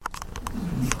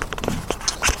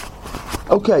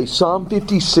Okay, Psalm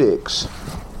 56.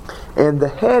 And the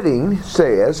heading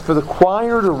says, for the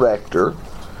choir director,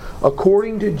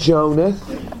 according to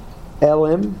Jonath,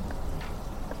 Elam,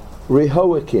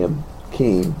 Rehoiakim,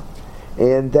 king,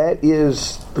 and that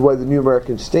is the way the New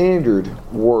American Standard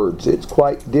words. It's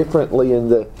quite differently in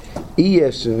the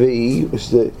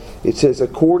ESV. It says,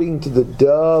 according to the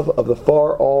dove of the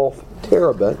far off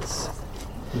terebinths.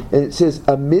 And it says,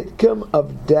 a Michtam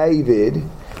of David,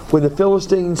 when the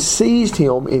Philistines seized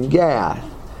him in Gath.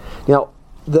 Now,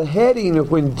 the heading of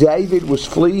when David was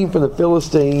fleeing from the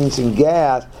Philistines in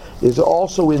Gath is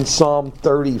also in Psalm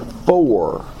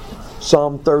 34.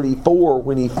 Psalm 34,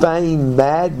 when he feigned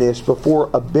madness before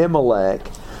Abimelech,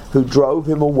 who drove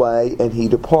him away, and he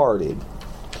departed.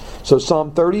 So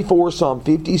Psalm 34, Psalm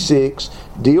 56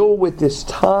 deal with this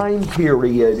time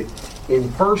period in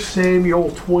 1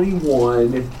 Samuel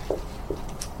 21,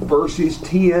 verses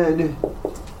 10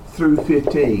 through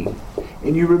 15.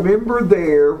 And you remember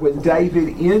there when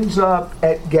David ends up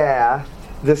at Gath,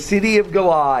 the city of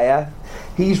Goliath,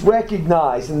 he's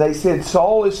recognized, and they said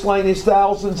Saul has slain his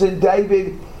thousands and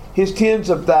David his tens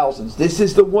of thousands. This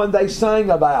is the one they sang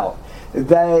about.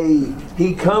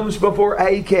 He comes before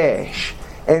Achash.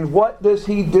 And what does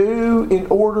he do in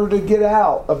order to get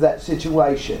out of that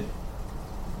situation?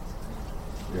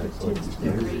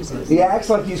 He acts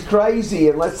like he's crazy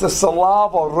and lets the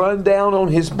saliva run down on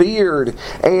his beard.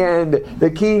 And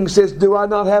the king says, do I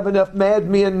not have enough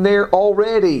madmen there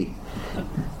already?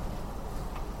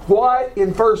 What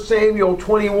in 1 Samuel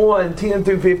 21, 10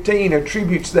 through 15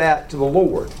 attributes that to the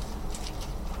Lord?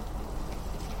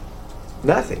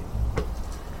 Nothing.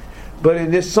 But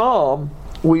in this psalm,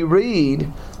 we read,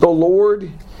 the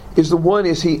Lord is the one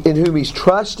in whom he's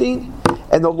trusting,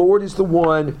 and the Lord is the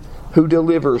one who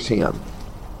delivers him.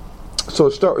 So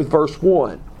let's start with verse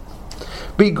 1.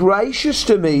 Be gracious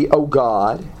to me, O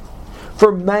God,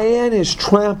 for man has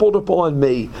trampled upon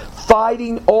me.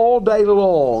 Fighting all day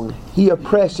long, he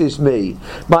oppresses me.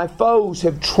 My foes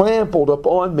have trampled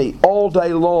upon me all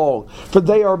day long, for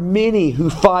they are many who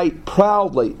fight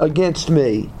proudly against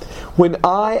me. When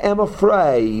I am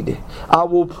afraid, I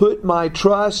will put my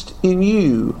trust in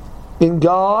you. In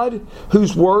God,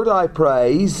 whose word I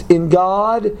praise, in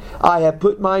God I have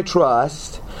put my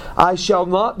trust. I shall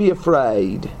not be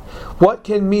afraid. What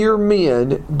can mere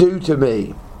men do to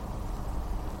me?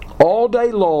 All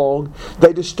day long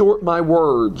they distort my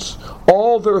words.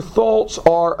 All their thoughts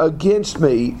are against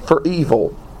me for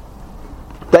evil.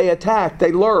 They attack,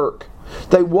 they lurk.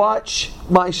 They watch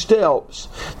my steps.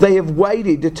 They have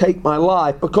waited to take my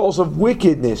life because of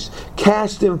wickedness.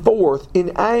 Cast them forth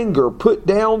in anger. Put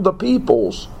down the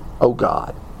peoples, O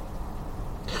God.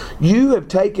 You have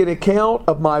taken account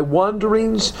of my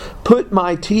wanderings. Put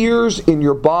my tears in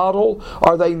your bottle.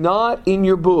 Are they not in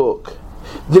your book?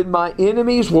 Then my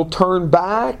enemies will turn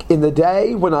back in the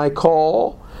day when I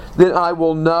call. Then I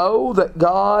will know that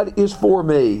God is for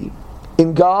me.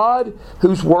 In God,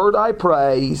 whose word I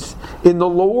praise, in the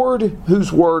Lord,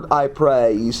 whose word I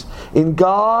praise, in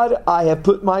God I have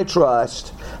put my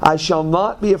trust. I shall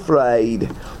not be afraid.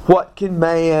 What can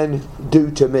man do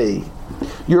to me?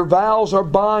 Your vows are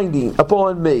binding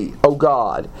upon me, O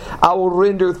God. I will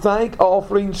render thank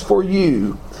offerings for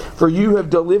you have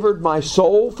delivered my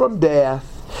soul from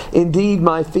death, indeed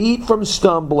my feet from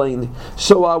stumbling,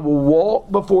 so I will walk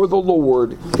before the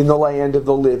Lord in the land of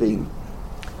the living.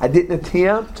 I didn't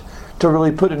attempt to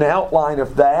really put an outline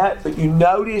of that, but you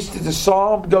notice that the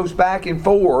psalm goes back and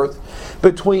forth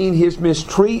between his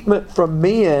mistreatment from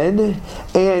men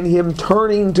and him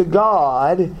turning to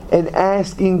God and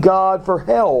asking God for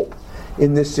help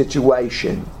in this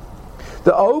situation.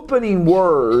 The opening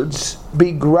words,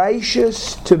 be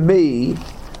gracious to me,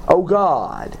 O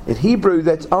God. In Hebrew,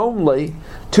 that's only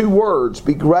two words.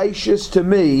 Be gracious to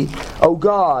me, O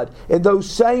God. And those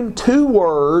same two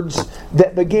words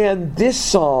that began this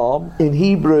psalm in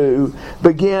Hebrew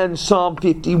began Psalm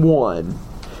 51.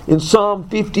 In Psalm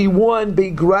 51, be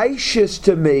gracious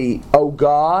to me, O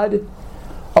God,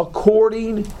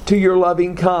 according to your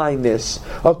loving kindness,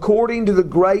 according to the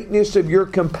greatness of your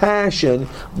compassion,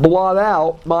 blot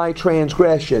out my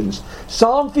transgressions.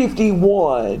 Psalm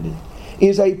 51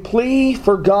 is a plea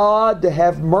for God to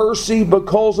have mercy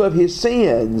because of his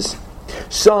sins.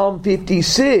 Psalm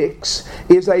 56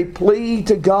 is a plea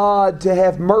to God to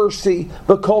have mercy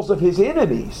because of his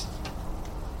enemies.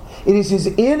 It is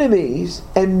his enemies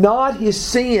and not his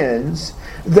sins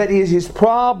that is his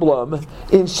problem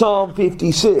in Psalm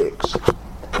 56.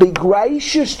 Be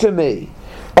gracious to me,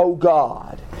 O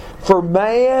God, for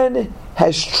man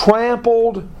has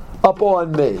trampled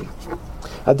upon me.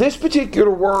 Now, this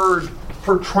particular word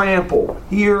for trample.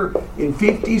 Here in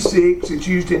 56, it's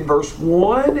used in verse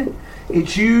 1.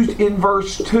 It's used in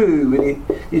verse 2.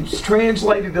 And it's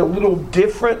translated a little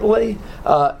differently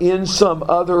in some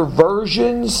other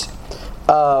versions.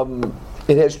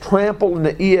 It has trample in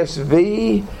the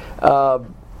ESV.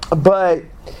 But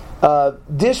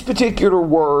this particular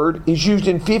word is used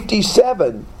in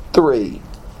 57:3.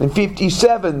 In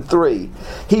 57:3,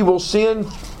 He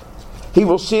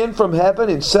will send from heaven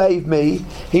and save me.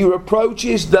 He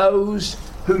reproaches those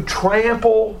who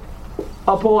trample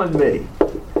upon me.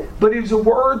 But it is a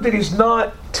word that is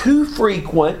not too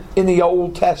frequent in the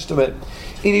Old Testament.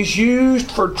 It is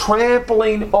used for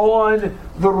trampling on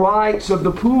the rights of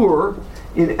the poor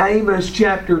in Amos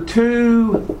chapter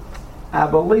 2. I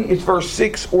believe it's verse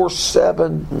 6 or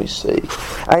 7. Let me see.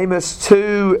 Amos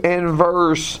 2 and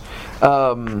verse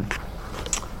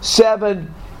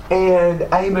 7, and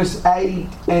Amos 8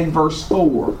 and verse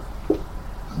 4.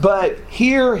 But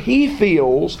here he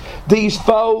feels these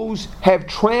foes have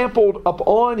trampled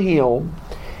upon him.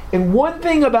 And one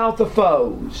thing about the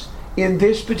foes in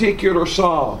this particular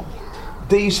psalm,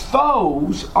 these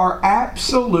foes are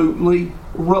absolutely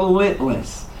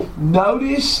relentless.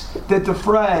 Notice that the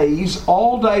phrase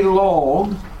all day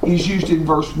long is used in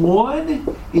verse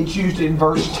 1, it's used in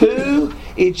verse 2,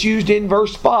 it's used in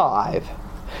verse 5.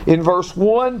 In verse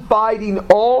 1, fighting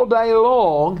all day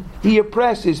long, he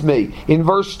oppresses me. In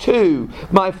verse 2,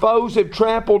 my foes have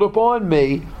trampled upon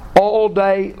me all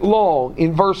day long.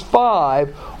 In verse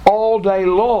 5, all day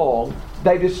long,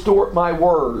 they distort my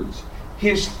words.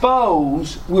 His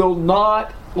foes will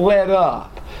not let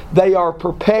up. They are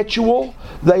perpetual,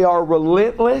 they are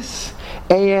relentless,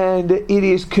 and it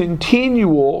is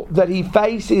continual that he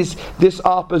faces this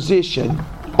opposition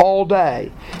all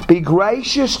day. Be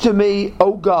gracious to me,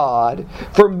 O God,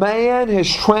 for man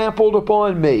has trampled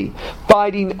upon me.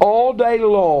 Fighting all day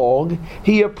long,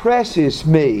 he oppresses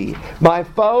me. My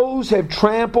foes have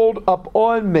trampled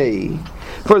upon me,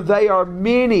 for they are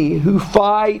many who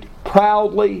fight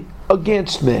proudly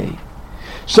against me.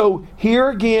 So here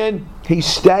again, he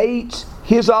states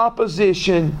his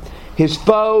opposition, his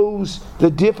foes,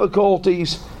 the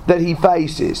difficulties that he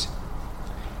faces.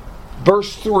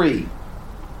 Verse 3.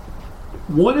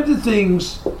 One of the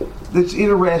things that's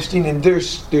interesting, and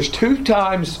there's two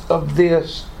times of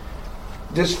this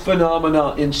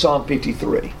phenomena in Psalm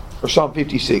 53, or Psalm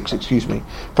 56, excuse me.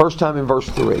 First time in verse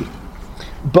 3.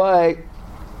 But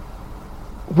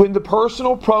when the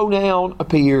personal pronoun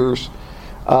appears,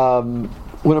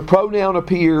 when a pronoun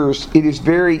appears, it is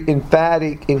very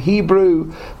emphatic in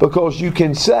Hebrew, because you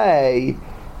can say,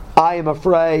 I am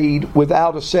afraid,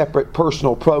 without a separate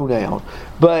personal pronoun.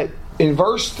 But in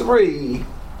verse 3,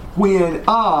 when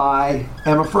I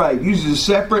am afraid, uses a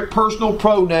separate personal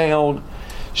pronoun,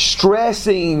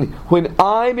 stressing when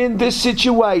I'm in this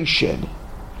situation,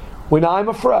 when I'm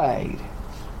afraid,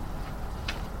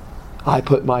 I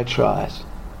put my trust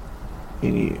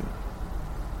in you.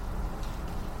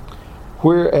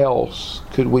 Where else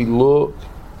could we look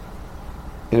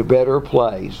in a better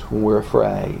place when we're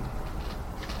afraid?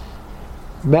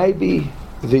 Maybe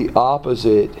the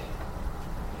opposite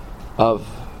of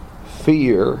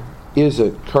fear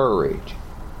isn't courage.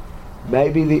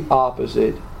 Maybe the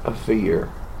opposite of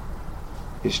fear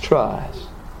is trust.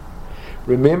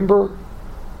 Remember,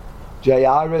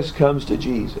 Jairus comes to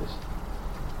Jesus.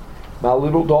 My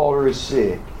little daughter is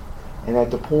sick and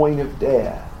at the point of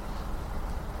death.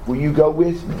 Will you go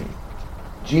with me?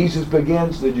 Jesus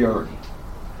begins the journey.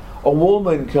 A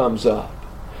woman comes up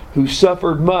who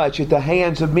suffered much at the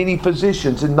hands of many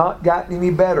physicians and not gotten any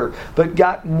better, but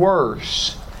gotten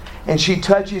worse. And she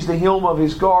touches the hem of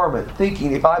his garment,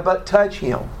 thinking, if I but touch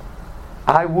him,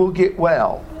 I will get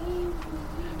well.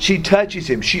 She touches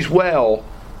him. She's well.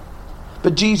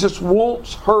 But Jesus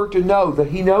wants her to know that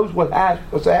he knows what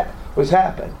was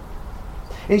happened.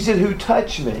 And he said, who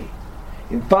touched me?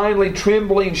 And finally,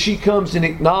 trembling, she comes and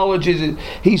acknowledges it.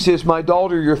 He says, my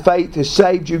daughter, your faith has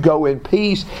saved you. Go in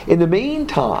peace. In the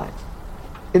meantime,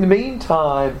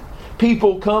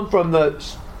 people come from the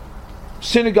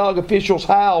synagogue official's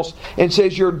house and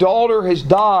says, your daughter has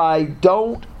died.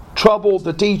 Don't trouble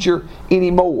the teacher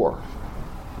anymore.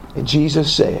 And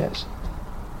Jesus says,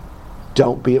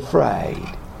 don't be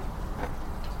afraid.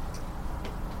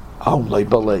 Only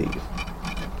believe.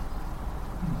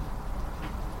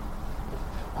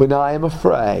 When I am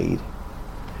afraid,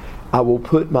 I will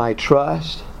put my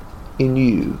trust in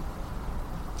you.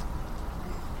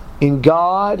 In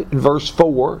God, in verse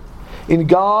 4, in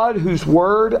God whose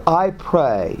word I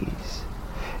praise.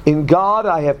 In God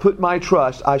I have put my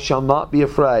trust, I shall not be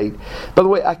afraid. By the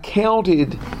way, I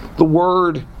counted the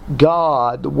word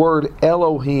God, the word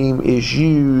Elohim, is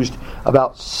used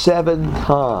about 7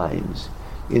 times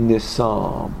in this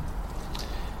psalm.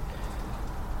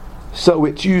 So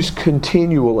it's used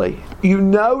continually. You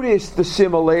notice the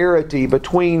similarity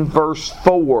between verse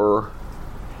 4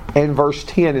 and verse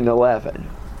 10 and 11.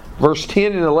 Verse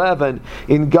 10 and 11,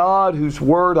 in God whose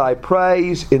word I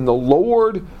praise, in the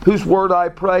Lord whose word I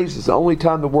praise. It's the only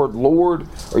time the word Lord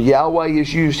or Yahweh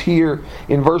is used here.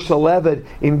 In verse 11,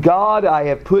 in God I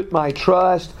have put my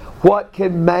trust. What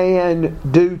can man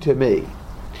do to me?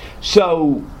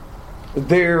 So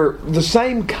the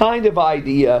same kind of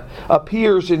idea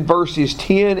appears in verses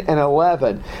 10 and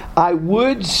 11. I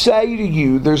would say to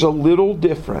you there's a little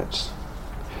difference.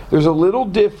 There's a little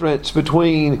difference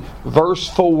between verse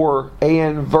 4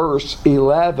 and verse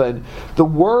 11. The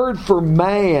word for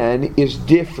man is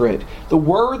different. The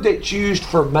word that's used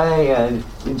for man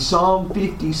in Psalm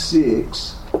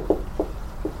 56,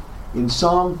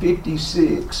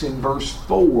 in verse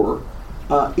 4,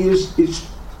 is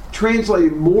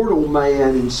translated mortal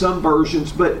man in some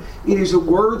versions, but it is a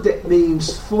word that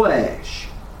means flesh.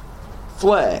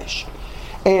 Flesh.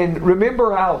 And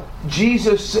remember how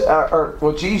Jesus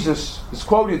is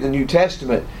quoted in the New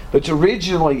Testament, but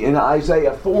originally in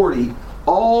Isaiah 40,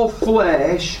 all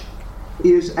flesh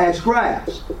is as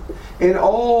grass, and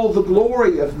all the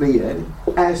glory of men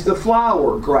as the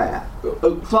flower of grass.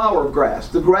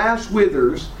 The grass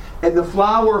withers and the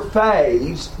flower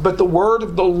fades, but the word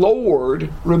of the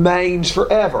Lord remains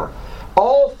forever.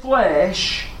 All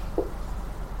flesh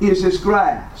is as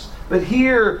grass. But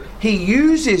here he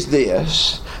uses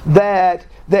this, that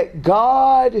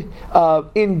God,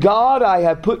 in God I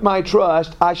have put my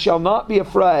trust, I shall not be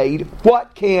afraid.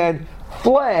 What can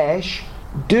flesh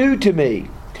do to me?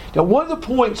 Now, one of the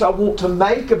points I want to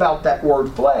make about that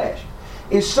word flesh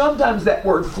is sometimes that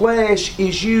word flesh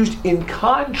is used in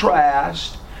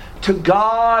contrast to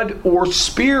God or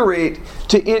Spirit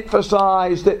to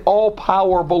emphasize that all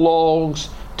power belongs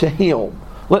to Him.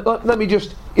 Let me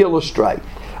just illustrate.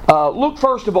 Look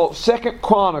first of all, 2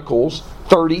 Chronicles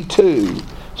 32.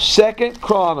 2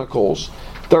 Chronicles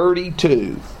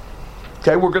 32.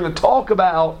 Okay, we're going to talk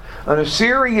about an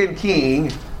Assyrian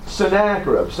king,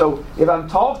 Sennacherib. So if I'm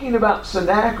talking about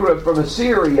Sennacherib from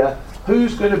Assyria,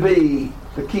 who's going to be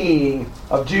the king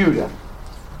of Judah?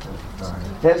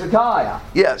 Hezekiah.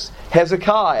 Yes,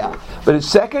 Hezekiah. But in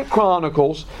 2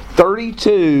 Chronicles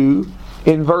 32,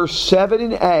 in verse 7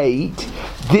 and 8,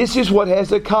 this is what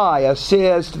Hezekiah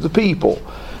says to the people.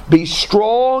 Be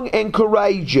strong and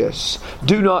courageous.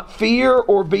 Do not fear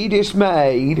or be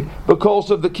dismayed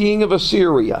because of the king of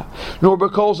Assyria, nor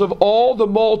because of all the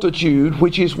multitude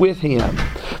which is with him.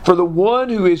 For the one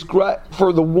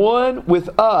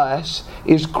with us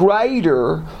is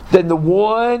greater than the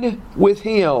one with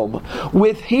him.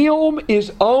 With him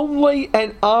is only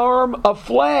an arm of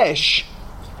flesh.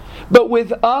 But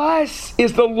with us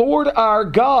is the Lord our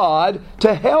God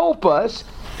to help us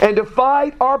and to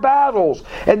fight our battles.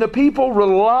 And the people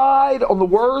relied on the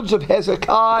words of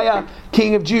Hezekiah,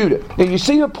 king of Judah. Now you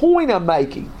see the point I'm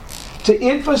making. To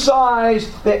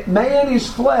emphasize that man is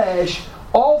flesh,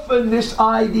 often this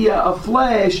idea of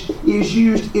flesh is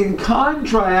used in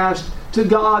contrast to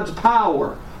God's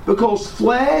power. Because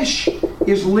flesh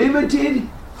is limited,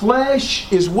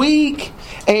 flesh is weak,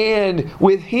 and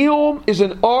with him is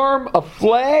an arm of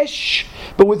flesh,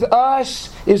 but with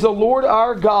us is the Lord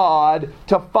our God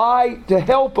to fight, to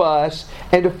help us,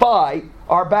 and to fight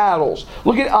our battles.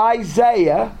 Look at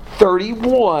Isaiah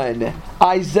 31.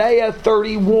 Isaiah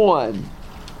 31.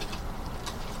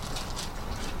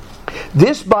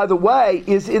 This, by the way,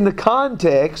 is in the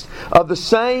context of the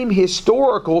same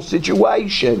historical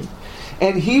situation.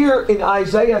 And here in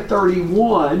Isaiah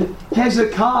 31,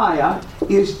 Hezekiah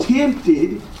is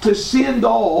tempted to send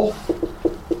off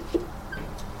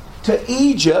to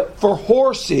Egypt for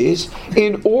horses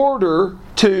in order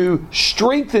to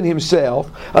strengthen himself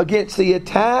against the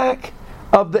attack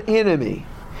of the enemy.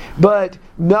 But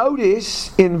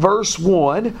notice in verse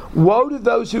 1, woe to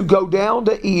those who go down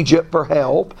to Egypt for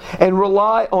help and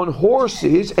rely on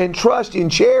horses and trust in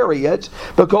chariots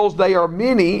because they are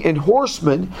many, and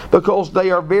horsemen because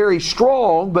they are very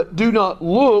strong, but do not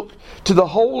look to the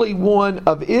Holy One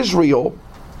of Israel,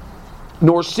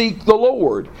 nor seek the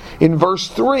Lord. In verse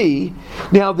 3,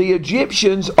 now the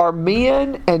Egyptians are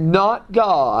men and not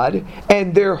God,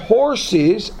 and their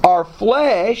horses are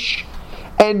flesh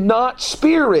and not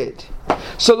spirit.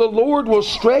 So the Lord will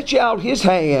stretch out His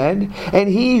hand, and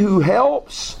he who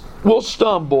helps will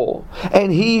stumble,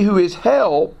 and he who is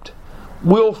helped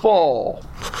will fall.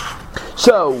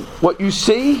 So what you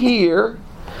see here,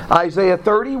 Isaiah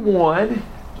 31,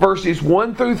 verses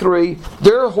 1 through 3,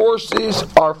 their horses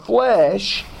are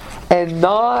flesh and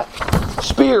not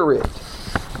spirit.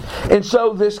 And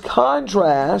so this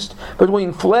contrast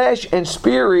between flesh and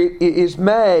spirit is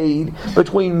made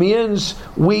between men's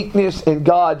weakness and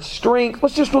God's strength.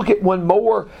 Let's just look at one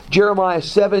more. Jeremiah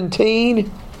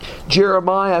 17.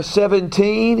 Jeremiah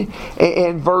 17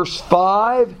 and verse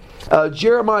 5.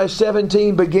 Jeremiah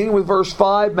 17, beginning with verse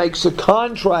 5, makes a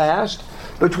contrast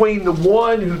between the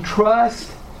one who trusts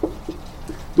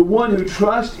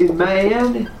in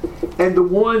man and the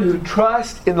one who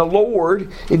trusts in the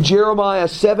Lord. In Jeremiah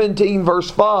 17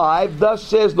 verse 5, thus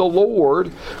says the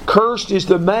Lord, cursed is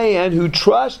the man who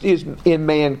trusts in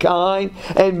mankind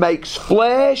and makes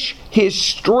flesh his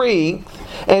strength,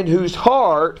 and whose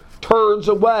heart turns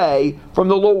away from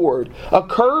the Lord. A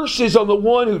curse is on the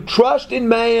one who trusts in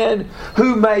man,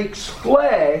 who makes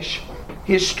flesh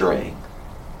his strength.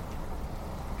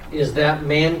 Is that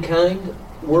mankind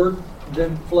word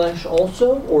than flesh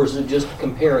also, or is it just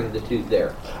comparing the two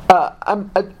there?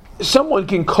 Someone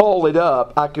can call it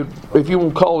up. I could, if you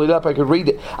want to call it up, I could read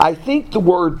it. I think the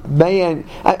word man.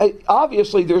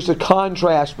 Obviously, there's a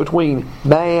contrast between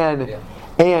man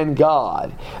and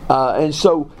God, and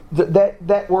so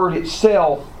that word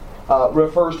itself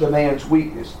refers to man's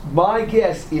weakness. My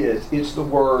guess is it's the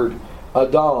word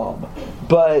Adam,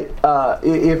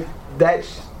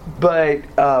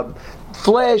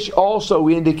 flesh also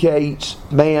indicates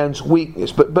man's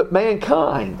weakness, but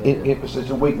mankind emphasizes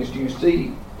a weakness. Do you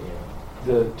see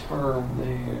the term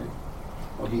there?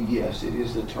 Okay, yes, it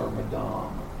is the term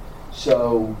Adam.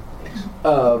 So,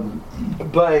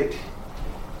 but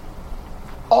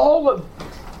all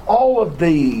of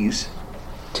these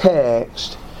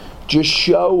texts just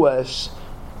show us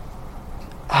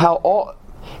how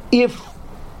if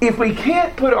we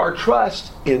can't put our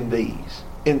trust in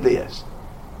this,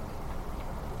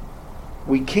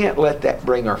 we can't let that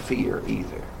bring our fear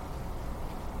either.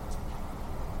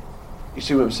 You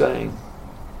see what I'm saying?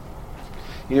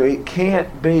 It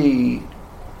can't be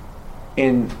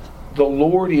in the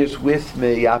Lord is with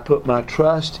me, I put my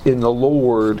trust in the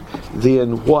Lord,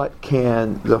 then what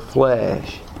can the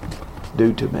flesh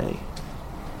do to me?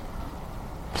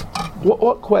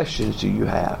 What questions do you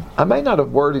have? I may not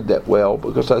have worded that well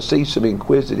because I see some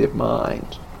inquisitive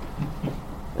minds.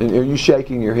 And are you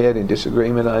shaking your head in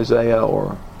disagreement, Isaiah,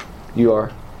 or you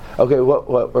are? Okay,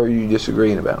 what are you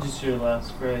disagreeing about? Just your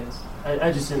last phrase.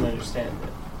 I just didn't understand it.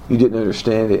 You didn't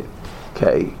understand it?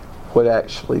 Okay, what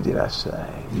actually did I say?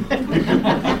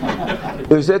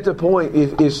 Is that the point?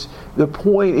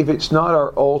 If it's not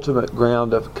our ultimate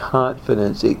ground of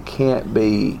confidence, it can't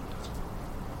be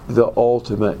the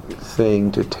ultimate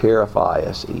thing to terrify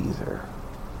us either.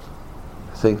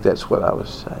 I think that's what I was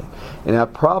saying. And I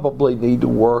probably need to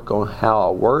work on how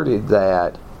I worded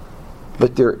that,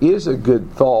 but there is a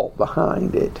good thought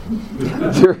behind it.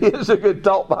 There is a good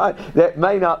thought behind it. That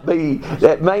may not be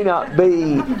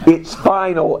its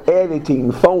final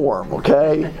editing form,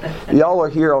 okay? Y'all are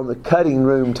here on the cutting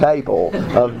room table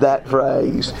of that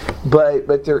phrase.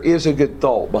 But there is a good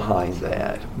thought behind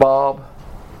that. Bob?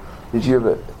 Did you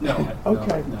ever? No.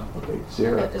 Okay. No. Okay,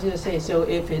 Sarah. I was going to say, so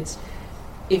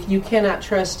if you cannot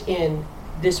trust in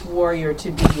this warrior to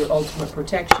be your ultimate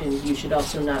protection, you should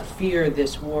also not fear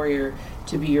this warrior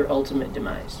to be your ultimate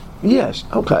demise. Yes.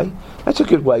 Okay, that's a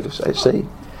good way to say it. See,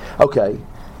 okay,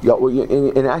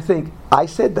 and I think I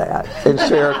said that, and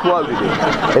Sarah quoted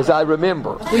it, as I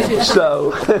remember.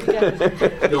 So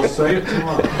You'll say it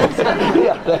tomorrow.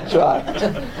 Yeah, that's right.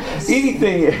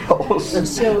 Anything else?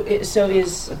 So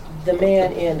is the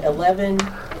man in 11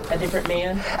 a different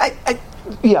man?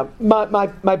 Yeah,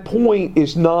 my point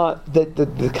is not that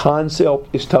the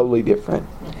concept is totally different.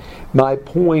 My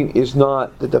point is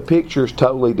not that the picture is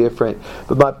totally different,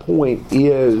 but my point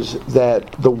is that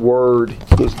the word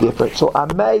is different. So I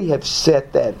may have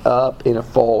set that up in a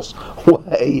false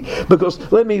way, because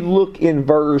let me look in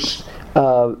verse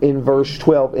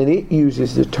 12, and it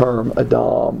uses the term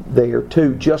Adam there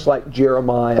too, just like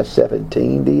Jeremiah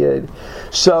 17 did.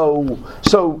 So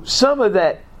some of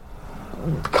that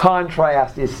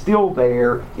contrast is still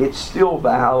there. It's still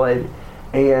valid.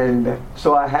 And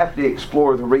so I have to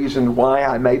explore the reason why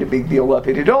I made a big deal of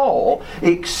it at all,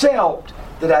 except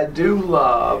that I do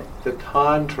love the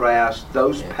contrast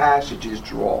those passages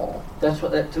draw.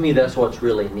 To me, that's what's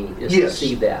really neat, is to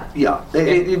see that. Yeah. And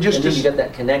then you get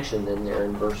that connection in there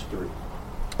in verse 3.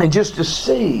 And just to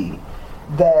see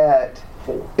that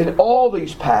in all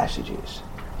these passages,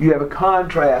 you have a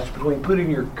contrast between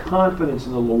putting your confidence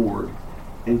in the Lord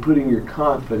and putting your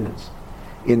confidence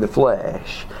in the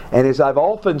flesh. And as I've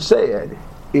often said,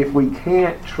 if we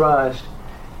can't trust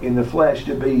in the flesh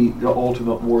to be the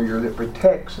ultimate warrior that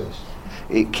protects us.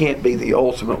 It can't be the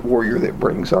ultimate warrior that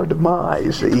brings our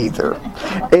demise either.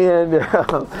 And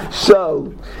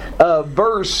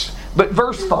verse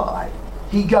 5,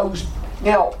 he goes,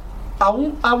 now, I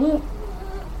want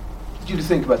you to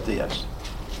think about this.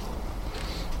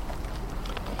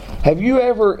 Have you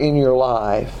ever in your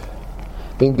life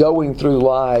been going through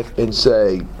life and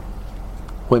say,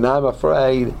 when I'm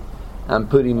afraid, I'm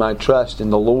putting my trust in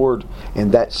the Lord,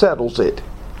 and that settles it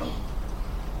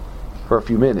for a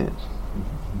few minutes,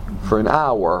 for an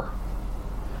hour,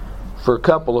 for a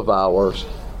couple of hours,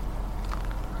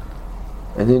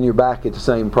 and then you're back at the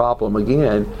same problem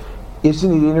again?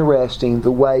 Isn't it interesting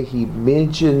the way he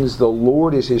mentions the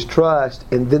Lord as his trust,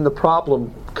 and then the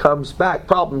problem comes back,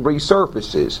 problem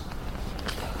resurfaces?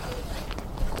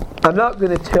 I'm not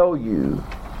going to tell you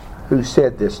who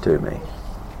said this to me,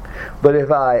 but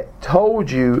if I told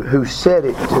you who said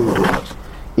it to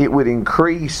me, it would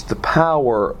increase the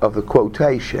power of the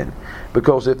quotation.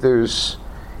 Because if there's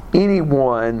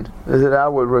anyone that I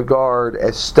would regard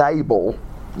as stable,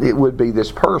 it would be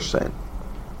this person.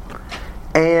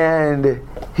 And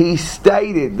he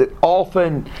stated that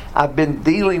often I've been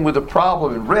dealing with a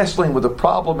problem and wrestling with a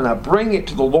problem, and I bring it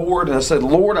to the Lord, and I said,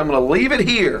 Lord, I'm going to leave it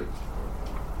here.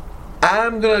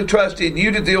 I'm going to trust in you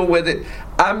to deal with it.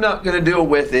 I'm not going to deal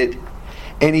with it.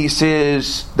 And he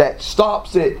says that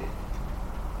stops it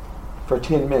for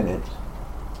 10 minutes.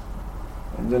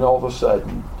 And then all of a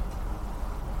sudden,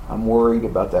 I'm worried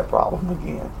about that problem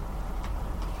again.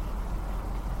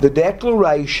 The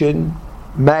declaration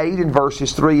made in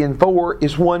verses 3 and 4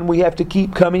 is one we have to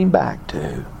keep coming back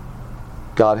to.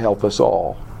 God help us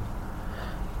all.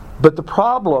 But the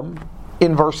problem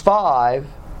in verse 5,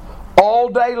 all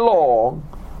day long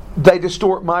they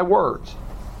distort my words,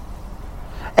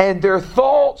 and their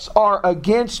thoughts are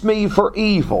against me for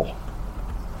evil.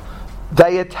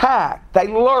 They attack, they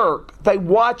lurk, they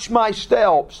watch my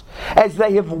steps, as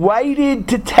they have waited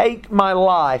to take my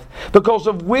life. Because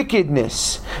of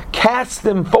wickedness, cast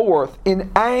them forth. In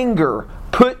anger,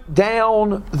 put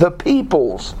down the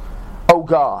peoples, O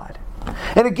God.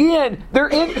 And again,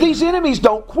 these enemies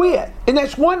don't quit. And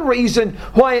that's one reason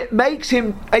why it makes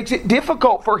it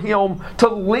difficult for him to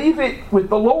leave it with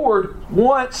the Lord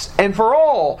once and for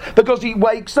all. Because he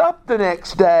wakes up the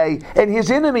next day and his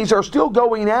enemies are still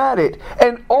going at it.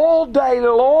 And all day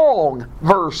long,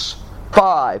 verse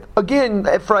 5, again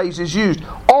that phrase is used,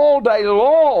 all day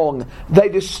long they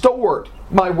distort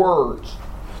my words.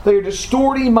 They are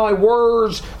distorting my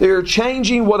words. They are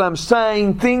changing what I'm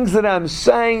saying. Things that I'm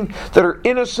saying that are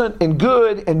innocent and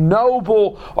good and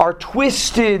noble are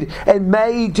twisted and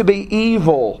made to be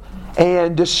evil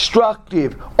and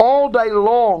destructive. All day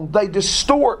long they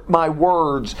distort my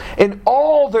words, and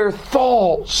all their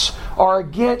thoughts are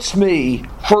against me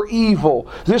for evil.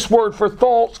 This word for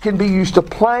thoughts can be used of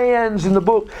plans in the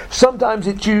book. Sometimes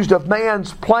it's used of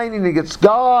man's planning against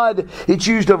God. It's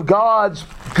used of God's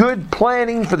good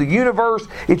planning for the universe.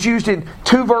 It's used in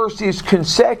 2 verses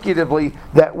consecutively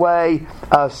that way.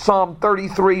 Psalm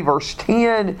 33 verse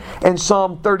 10 and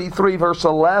Psalm 33 verse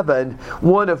 11.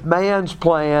 One of man's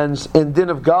plans and then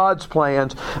of God's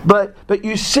plans. But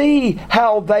you see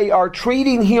how they are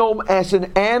treating him as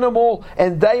an animal,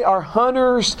 and they are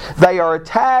hunters. They are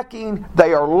attacking.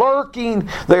 They are lurking.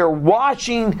 They are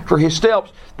watching for his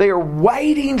steps. They are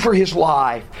waiting for his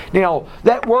life. Now,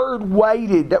 that word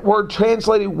waited, that word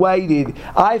translated waited,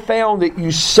 I found it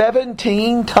used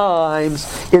 17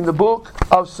 times in the book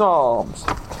of Psalms.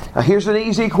 Now, here's an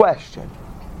easy question.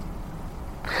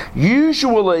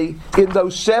 Usually, in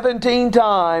those 17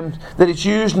 times that it's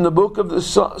used in the book of the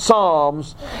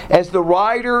Psalms, as the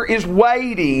writer is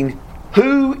waiting,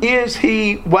 who is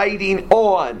he waiting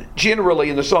on, generally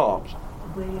in the Psalms?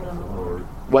 Waiting on the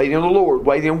Lord. Waiting on the Lord,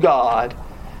 waiting on God.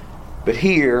 But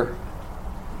here,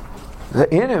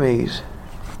 the enemies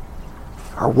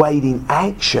are waiting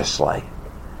anxiously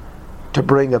to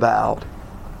bring about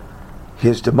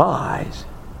his demise.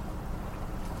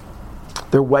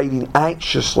 They're waiting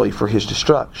anxiously for his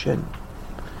destruction.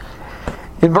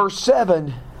 In verse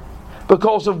 7,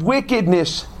 because of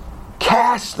wickedness,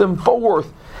 cast them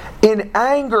forth. In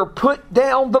anger, put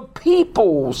down the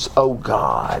peoples, O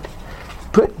God.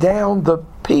 Put down the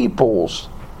peoples.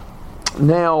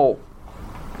 Now,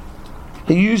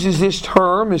 He uses this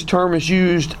term. This term is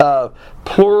used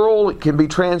plural. It can be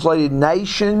translated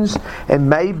nations, and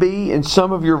maybe in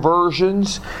some of your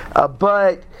versions.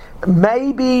 But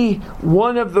maybe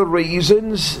one of the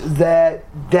reasons that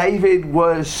David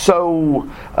was so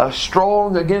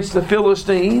strong against the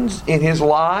Philistines in his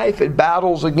life and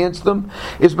battles against them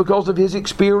is because of his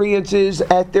experiences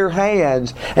at their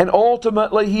hands. And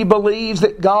ultimately he believes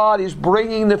that God is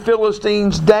bringing the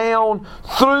Philistines down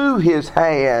through his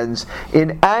hands.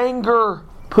 In anger,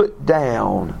 put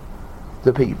down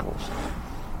the peoples.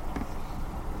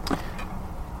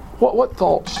 What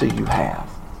thoughts do you have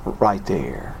right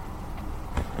there?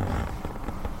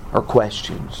 Or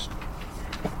questions?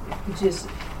 Just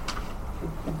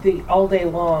all day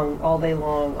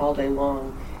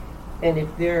long. And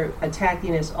if they're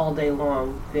attacking us all day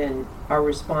long, then our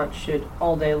response should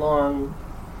all day long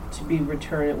to be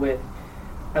returned with,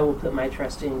 I will put my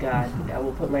trust in God. I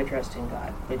will put my trust in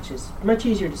God, which is much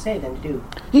easier to say than to do.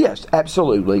 Yes,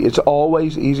 absolutely. It's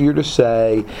always easier to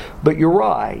say, but you're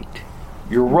right.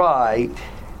 You're right.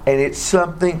 And it's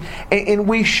something, and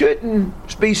we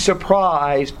shouldn't be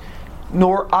surprised,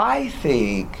 nor I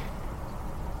think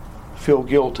feel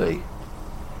guilty,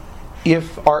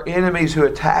 if our enemies who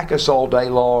attack us all day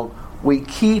long, we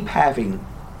keep having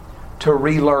to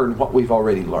relearn what we've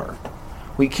already learned.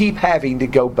 We keep having to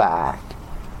go back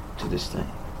to this thing.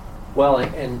 Well,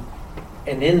 and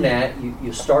in that,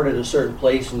 you start at a certain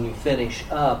place and you finish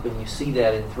up, and you see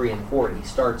that in 3 and 4. He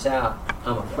starts out,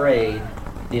 I'm afraid.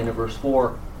 At the end of verse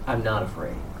 4, I'm not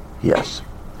afraid. Yes,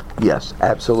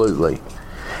 absolutely.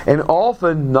 And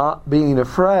often not being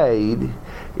afraid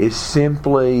is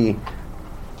simply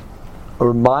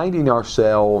reminding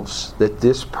ourselves that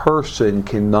this person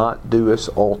cannot do us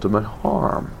ultimate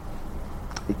harm.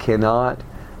 It cannot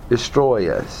destroy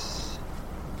us.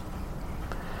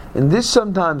 And this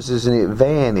sometimes is an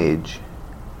advantage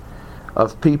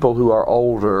of people who are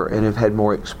older and have had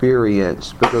more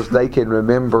experience, because they can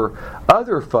remember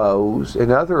other foes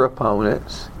and other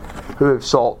opponents who have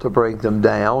sought to bring them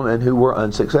down and who were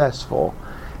unsuccessful.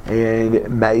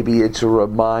 And maybe it's a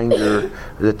reminder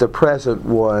that the present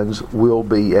ones will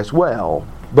be as well.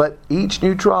 But each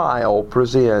new trial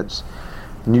presents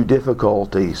new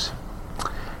difficulties.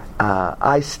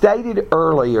 I stated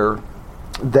earlier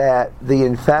that the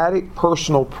emphatic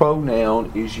personal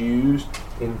pronoun is used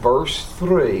in verse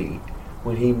 3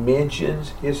 when he mentions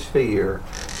his fear.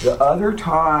 The other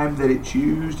time that it's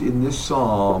used in this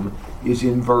psalm is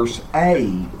in verse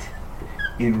 8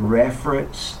 in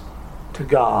reference to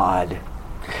God.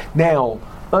 Now,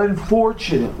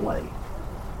 unfortunately,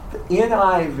 the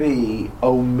NIV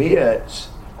omits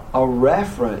a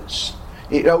reference.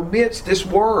 It omits this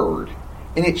word.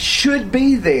 And it should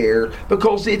be there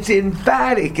because it's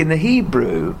emphatic in the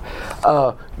Hebrew.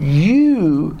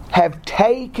 You have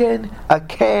taken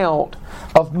account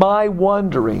of my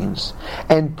wanderings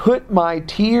and put my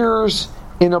tears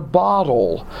in a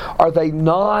bottle. Are they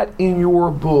not in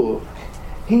your book?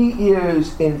 He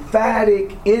is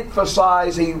emphatic,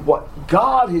 emphasizing what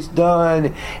God has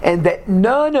done and that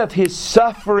none of his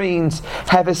sufferings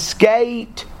have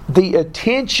escaped the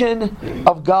attention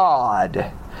of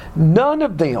God. None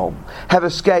of them have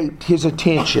escaped his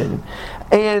attention.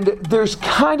 And there's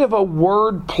kind of a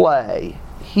word play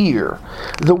here.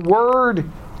 The word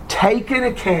taken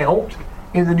account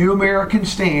in the New American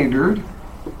Standard,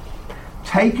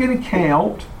 taken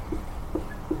account,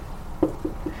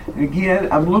 and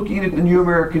again, I'm looking at the New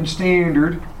American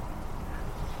Standard,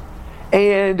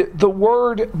 and the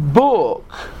word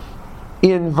book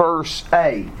in verse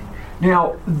 8.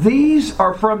 Now, these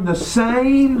are from the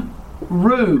same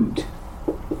root.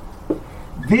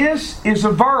 This is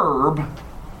a verb,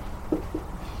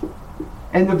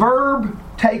 and the verb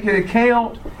taken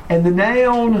account, and the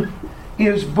noun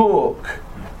is book.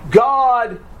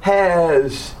 God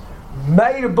has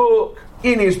made a book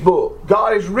in his book.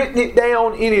 God has written it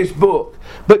down in his book.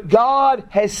 But God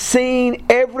has seen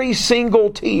every single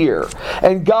tear.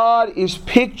 And God is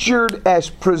pictured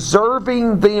as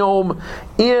preserving them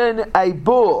in a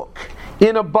book,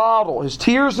 in a bottle. His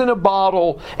tears in a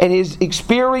bottle and his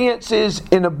experiences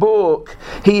in a book.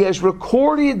 He has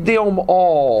recorded them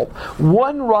all.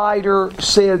 One writer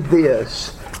said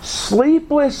this: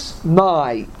 sleepless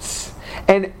nights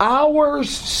and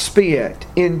hours spent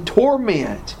in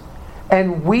torment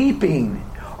and weeping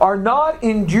are not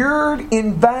endured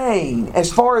in vain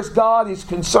as far as God is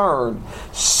concerned.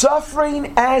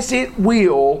 Suffering as it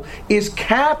will is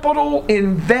capital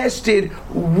invested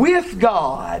with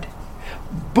God,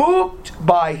 booked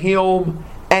by him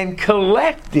and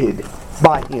collected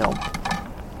by him.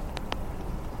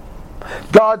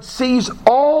 God sees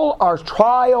all our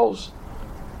trials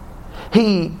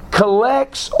He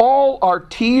collects all our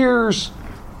tears.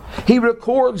 He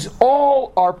records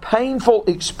all our painful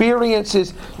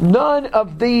experiences. None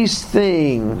of these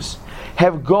things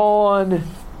have gone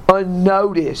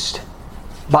unnoticed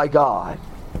by God.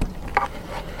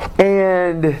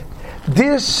 And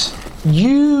this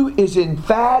 "you" is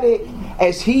emphatic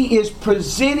as He is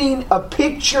presenting a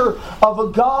picture of a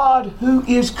God who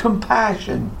is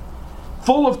compassion,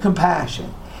 full of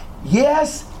compassion.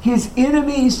 Yes, His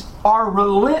enemies are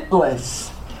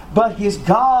relentless, but His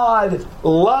God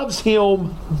loves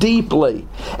him deeply.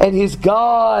 And His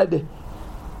God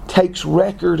takes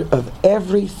record of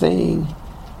everything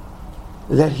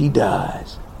that He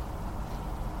does.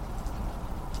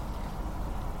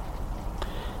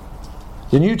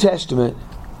 The New Testament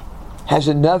has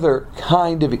another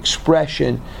kind of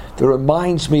expression that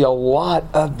reminds me a lot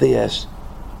of this.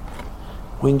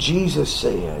 When Jesus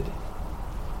said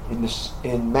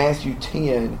in Matthew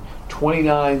 10,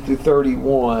 29 through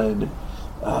 31,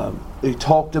 He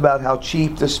talked about how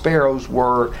cheap the sparrows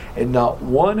were, and not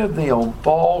one of them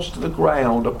falls to the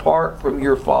ground apart from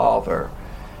your Father.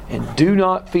 And do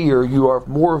not fear, you are of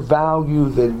more value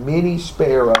than many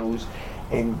sparrows,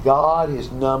 and God has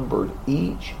numbered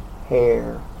each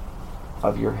hair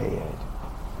of your head.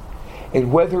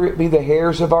 And whether it be the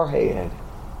hairs of our head,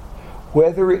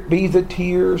 whether it be the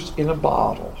tears in a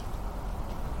bottle,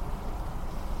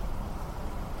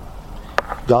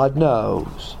 God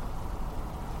knows,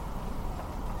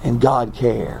 and God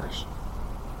cares.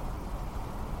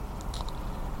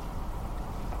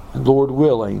 And Lord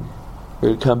willing, we're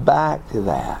going to come back to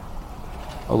that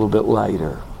a little bit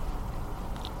later.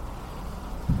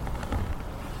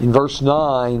 In verse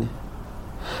 9,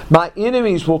 my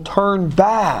enemies will turn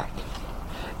back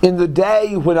in the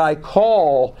day when I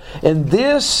call, and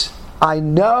this I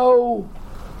know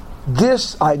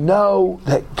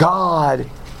that God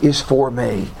is for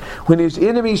me. When His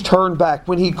enemies turn back,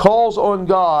 when He calls on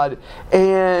God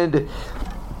and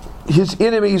His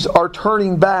enemies are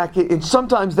turning back, and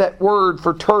sometimes that word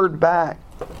for turn back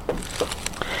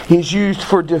is used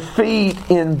for defeat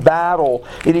in battle.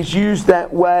 It is used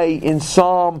that way in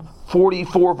Psalm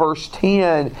 44 verse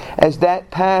 10 as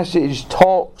that passage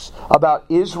talks about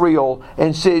Israel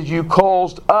and says, you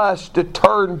caused us to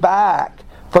turn back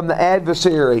from the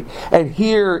adversary. And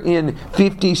here in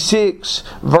 56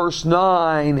 verse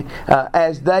 9,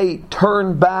 as they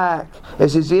turn back,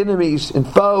 as His enemies and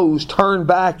foes turn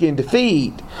back in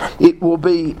defeat, it will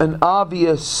be an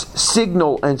obvious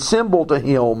signal and symbol to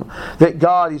him that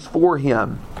God is for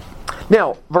him.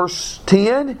 Now, verse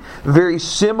 10, very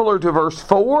similar to verse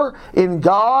 4, in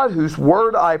God whose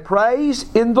word I praise,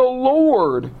 in the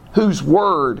Lord whose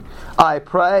word I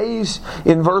praise.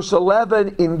 In verse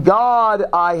 11, in God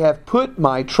I have put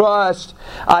my trust,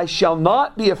 I shall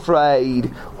not be afraid.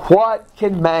 What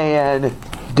can man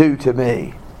do to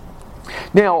me?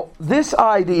 Now, this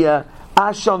idea,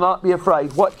 I shall not be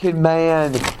afraid, what can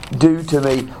man do to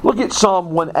me? Look at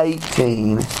Psalm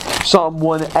 118. Psalm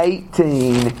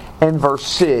 118 and verse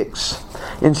 6.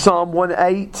 In Psalm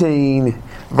 118,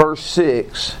 verse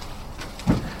 6.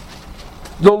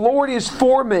 The Lord is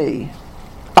for me.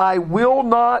 I will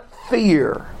not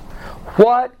fear.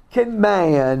 What can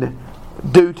man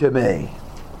do to me?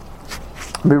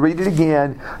 Let me read it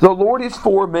again. The Lord is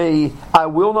for me. I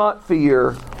will not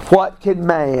fear. What can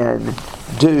man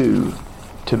do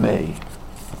to me?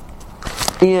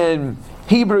 In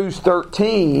Hebrews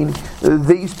 13,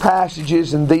 these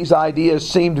passages and these ideas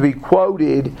seem to be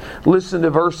quoted. Listen to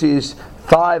verses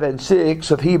 5 and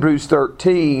 6 of Hebrews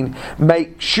 13.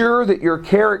 Make sure that your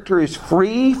character is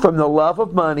free from the love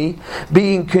of money,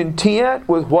 being content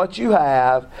with what you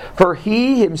have, for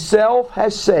He Himself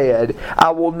has said,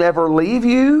 I will never leave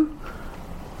you,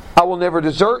 I will never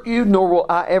desert you, nor will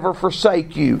I ever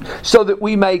forsake you, so that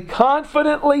we may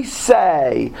confidently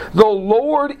say, the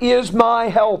Lord is my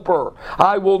helper.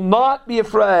 I will not be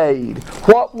afraid.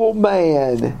 What will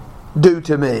man do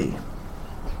to me?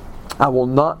 I will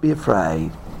not be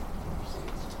afraid.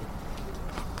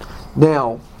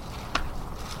 Now,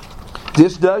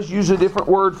 this does use a different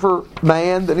word for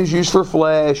man than is used for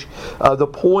flesh. The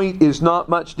point is not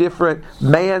much different.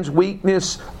 Man's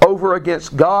weakness over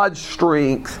against God's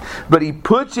strength. But he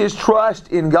puts his trust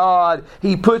in God.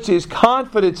 He puts his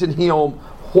confidence in Him.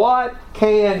 What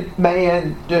can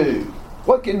man do?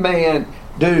 What can man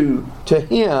do to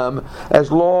him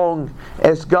as long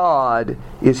as God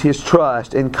is his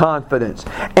trust and confidence.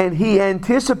 And he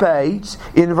anticipates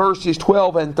in verses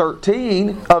 12 and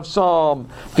 13 of Psalm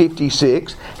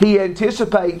 56, he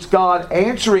anticipates God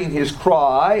answering his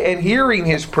cry and hearing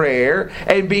his prayer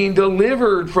and being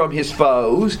delivered from his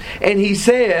foes. And he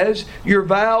says, your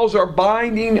vows are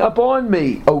binding upon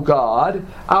me, O God.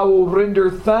 I will render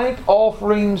thank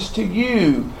offerings to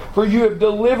you, for you have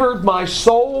delivered my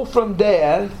soul from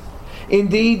death,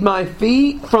 indeed my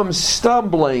feet from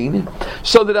stumbling,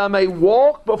 so that I may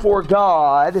walk before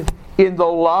God in the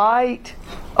light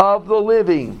of the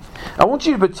living. I want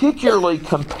you to particularly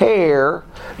compare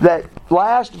that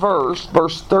last verse,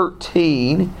 verse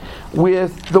 13,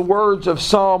 with the words of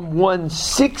Psalm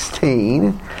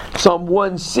 116. Psalm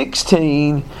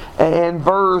 116 and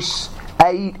verse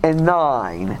 8 and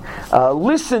 9.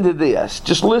 Listen to this.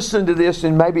 Just listen to this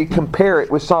and maybe compare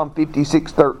it with Psalm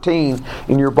 56:13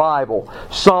 in your Bible.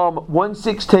 Psalm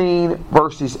 116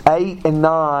 verses 8 and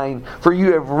 9. For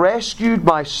you have rescued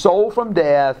my soul from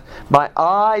death, my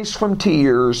eyes from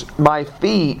tears, my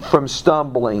feet from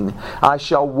stumbling. I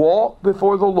shall walk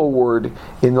before the Lord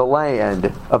in the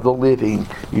land of the living.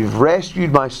 You've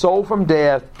rescued my soul from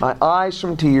death, my eyes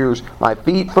from tears, my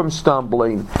feet from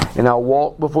stumbling, and I'll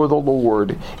walk before the Lord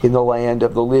in the land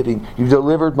of the living. You've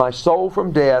delivered my soul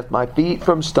from death, my feet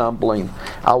from stumbling.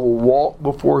 I will walk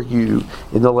before you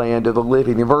in the land of the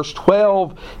living. In verse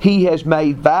 12, he has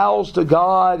made vows to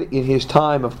God in his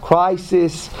time of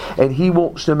crisis, and he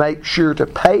wants to make sure to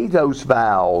pay those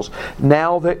vows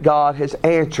now that God has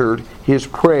answered his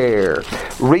prayer.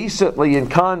 Recently in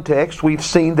context, we've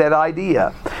seen that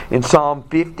idea. In Psalm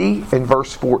 50 and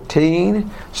verse 14,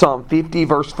 Psalm 50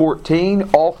 verse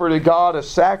 14, offer to God a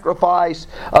sacrifice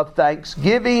of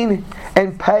thanksgiving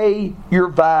and pay your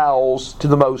vows to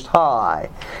the Most High.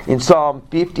 In Psalm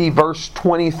 50 verse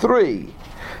 23,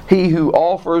 he who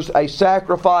offers a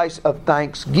sacrifice of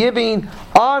thanksgiving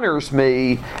honors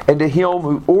me, and to him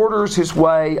who orders his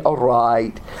way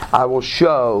aright, I will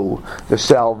show the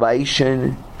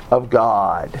salvation of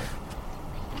God.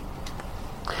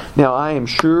 Now, I am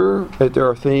sure that there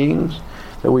are things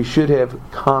that we should have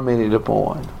commented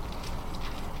upon.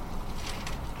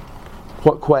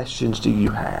 What questions do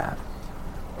you have?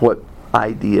 What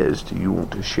ideas do you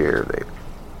want to share there?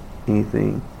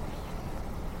 Anything?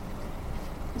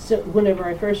 So whenever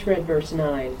I first read verse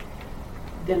 9,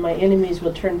 then my enemies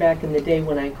will turn back in the day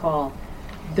when I call.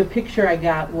 The picture I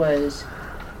got was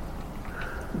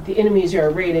the enemies are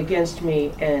arrayed against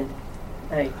me, and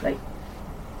I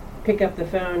pick up the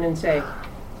phone and say,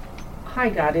 hi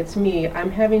God, it's me.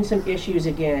 I'm having some issues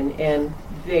again. And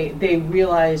they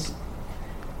realize,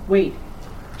 wait,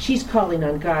 she's calling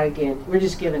on God again. We're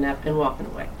just giving up and walking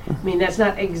away. I mean, that's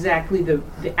not exactly the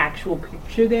actual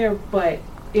picture there, but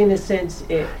in a sense,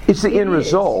 it's the end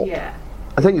result. Yeah.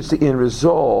 I think it's the end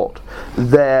result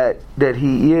that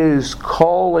he is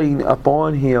calling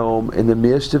upon him in the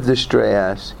midst of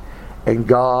distress, and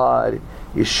God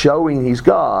is showing he's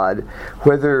God,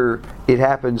 whether it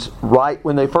happens right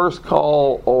when they first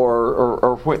call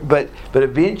or when, but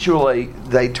eventually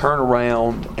they turn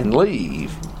around and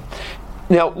leave.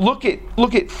 Now look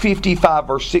at 55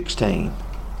 verse 16.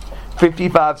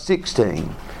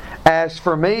 55:16. As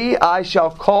for me, I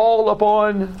shall call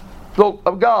upon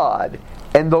God,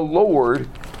 and the Lord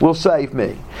will save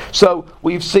me. So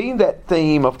we've seen that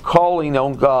theme of calling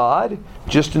on God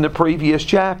just in the previous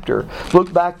chapter.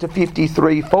 Look back to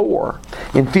 53:4.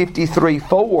 In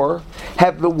 53:4,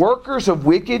 have the workers of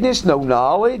wickedness no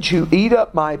knowledge, who eat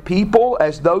up my people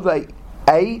as though they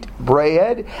ate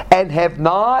bread, and have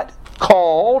not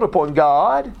called upon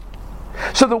God?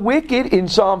 So the wicked in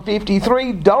Psalm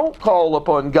 53 don't call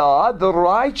upon God. The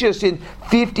righteous in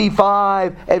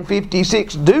 55 and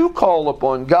 56 do call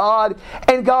upon God.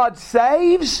 And God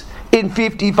saves in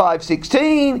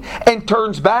 55:16 and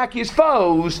turns back his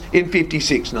foes in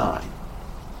 56:9.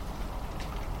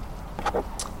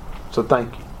 So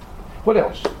thank you. What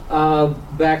else?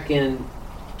 Back in,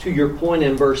 to your point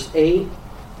in verse 8,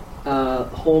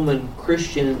 Holman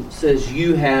Christian says,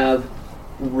 you have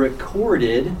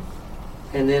recorded,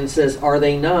 and then says, are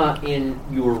they not in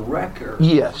your record?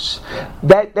 Yes. Yeah.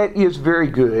 That is very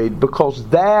good, because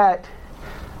that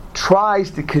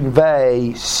tries to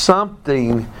convey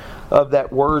something of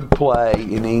that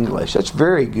wordplay in English. That's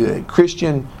very good.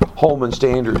 Christian Holman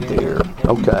Standard there.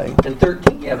 Okay. And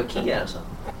 13, you have a chiasm.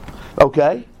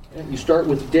 Okay. You start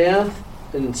with death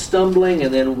and stumbling,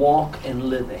 and then walk and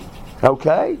living.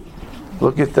 Okay.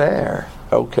 Look at there.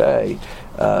 Okay.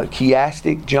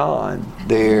 Chiastic John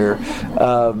there.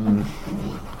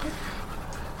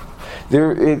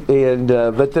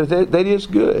 That is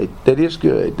good. That is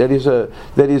good.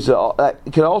 That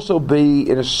can also be,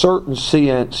 in a certain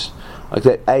sense, like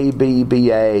that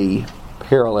ABBA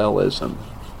parallelism,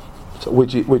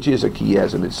 which is a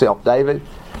chiasm itself. David?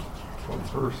 Well,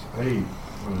 verse 8,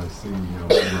 when I see, when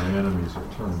my enemies are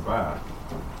turned back,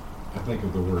 I think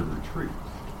of the word retreat.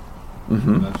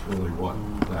 Mm-hmm. And that's really what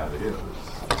that is.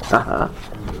 Uh-huh.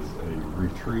 It is a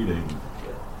retreating,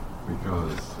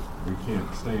 because we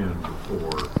can't stand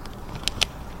before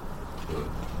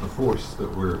the force that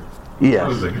we're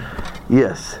opposing.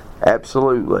 Yes,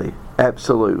 absolutely. They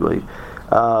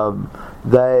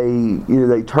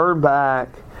turn back,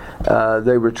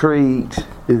 they retreat,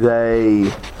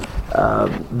 they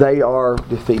are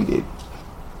defeated.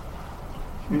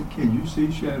 Can you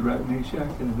see Shadrach,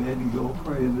 Meshach, and Abednego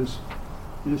praying this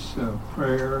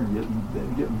prayer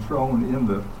and getting thrown in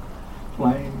the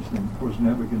flames? And of course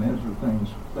Nebuchadnezzar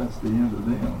thinks that's the end of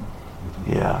them.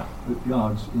 Yeah. That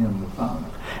God's in the fire.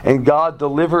 And God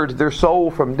delivered their soul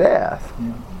from death.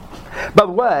 Yeah. By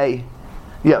the way,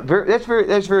 that's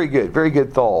very good. Very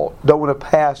good thought. Don't want to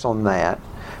pass on that.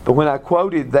 But when I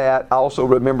quoted that, I also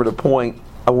remembered a point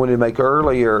I wanted to make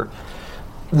earlier.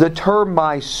 The term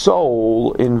 "my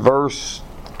soul" in verse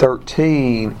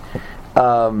 13,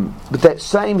 but that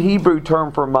same Hebrew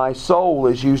term for "my soul"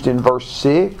 is used in verse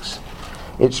 6.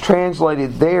 It's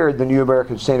translated there in the New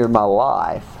American Standard, "my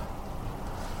life."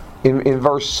 In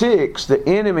verse 6, the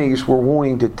enemies were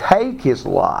wanting to take his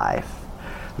life.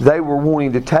 They were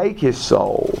wanting to take his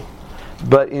soul.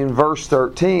 But in verse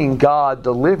 13, God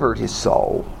delivered his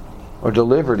soul, or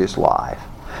delivered his life.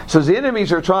 So his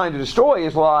enemies are trying to destroy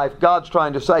his life, God's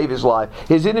trying to save his life.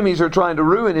 His enemies are trying to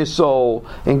ruin his soul,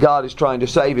 and God is trying to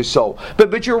save his soul.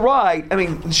 But you're right. I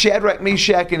mean, Shadrach,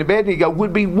 Meshach, and Abednego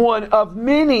would be one of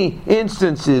many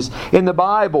instances in the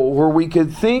Bible where we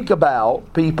could think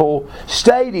about people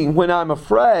stating, when I'm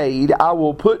afraid, I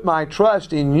will put my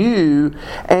trust in you,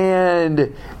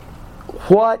 and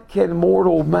what can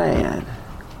mortal man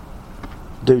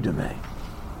do to me?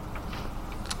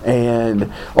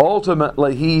 And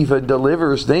ultimately, he even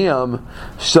delivers them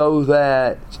so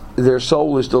that their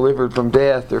soul is delivered from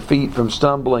death, their feet from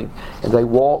stumbling, and they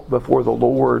walk before the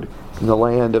Lord in the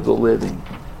land of the living.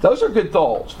 Those are good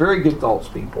thoughts, very good thoughts,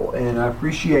 people, and I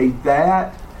appreciate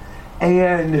that.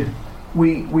 And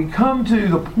we come to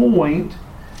the point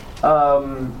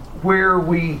where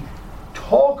we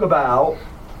talk about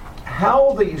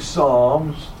how these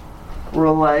Psalms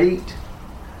relate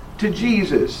to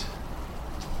Jesus.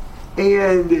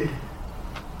 And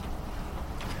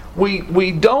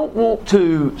we don't want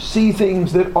to see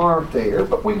things that aren't there,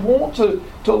 but we want to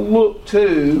look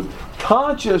to,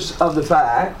 conscious of the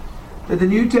fact that the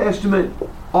New Testament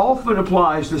often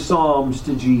applies the Psalms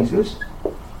to Jesus.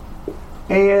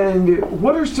 And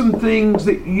what are some things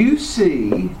that you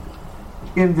see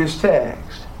in this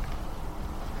text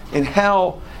and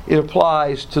how it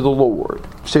applies to the Lord?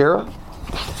 Sarah?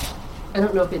 I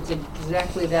don't know if it's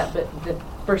exactly that, but the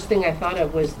first thing I thought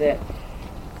of was that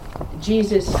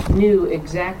Jesus knew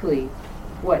exactly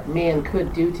what man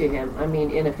could do to him. I mean,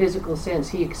 in a physical sense,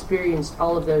 he experienced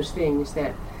all of those things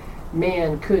that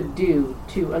man could do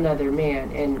to another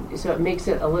man. And so it makes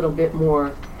it a little bit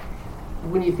more,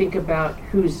 when you think about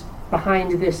who's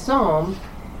behind this psalm,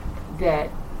 that,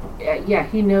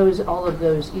 he knows all of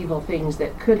those evil things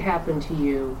that could happen to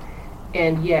you,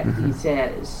 and yet he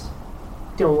says,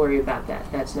 don't worry about that.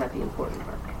 That's not the important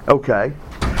part. Okay.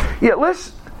 Yeah,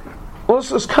 let's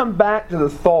come back to the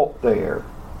thought there.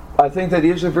 I think that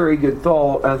is a very good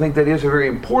thought. I think that is a very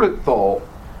important thought.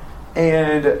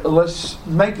 And let's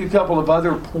make a couple of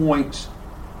other points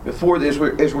before this,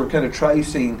 as we're kind of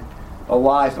tracing a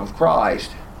life of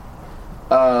Christ.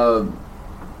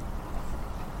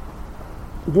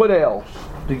 What else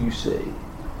do you see?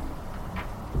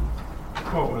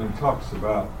 Well, when he talks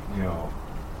about,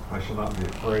 I shall not be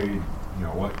afraid,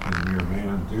 what can mere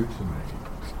man do to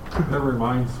me? That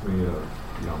reminds me of,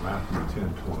 Matthew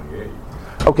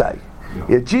 10:28. Okay.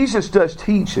 Yeah, Jesus does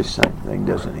teach this same thing,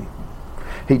 doesn't he?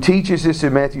 He teaches this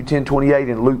in Matthew 10:28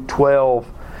 and Luke 12.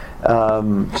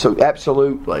 So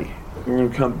absolutely, we're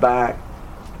going to come back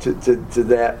to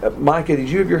that. Micah, did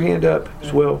you have your hand up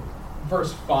as well?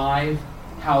 Verse 5,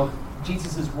 how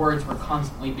Jesus' words were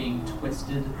constantly being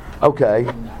twisted. Okay.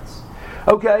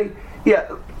 Okay.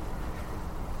 Yeah.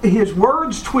 His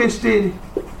words twisted.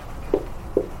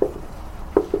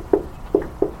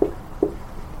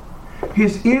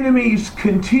 His enemies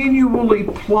continually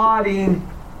plotting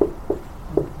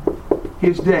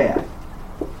his death.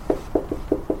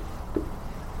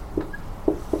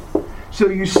 So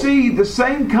you see the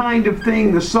same kind of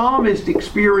thing the psalmist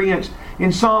experienced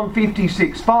in Psalm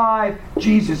 56:5,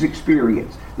 Jesus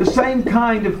experienced. The same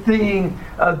kind of thing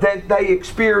that they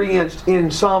experienced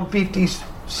in Psalm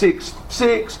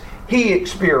 56:6, he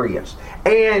experienced.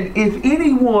 And if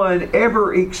anyone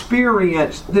ever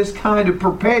experienced this kind of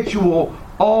perpetual,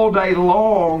 all day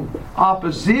long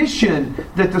opposition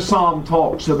that the psalm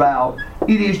talks about,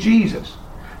 it is Jesus.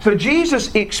 So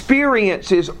Jesus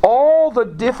experiences all the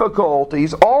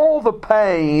difficulties, all the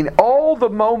pain, all the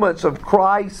moments of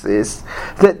crisis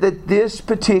that this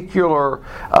particular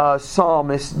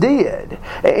psalmist did.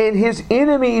 And his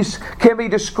enemies can be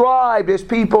described as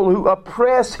people who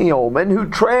oppress him and who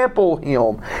trample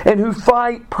him and who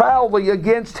fight proudly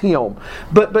against him.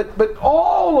 But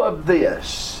all of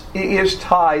this is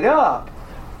tied up.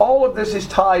 All of this is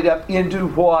tied up into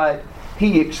what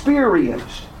he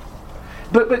experienced.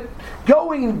 But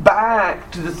going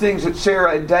back to the things that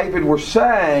Sarah and David were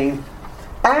saying,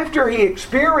 after he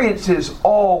experiences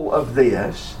all of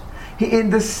this, in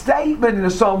the statement in the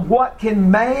psalm, what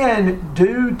can man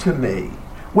do to me?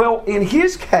 Well, in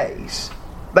his case,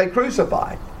 they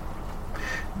crucified.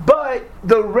 But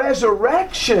the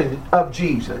resurrection of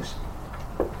Jesus,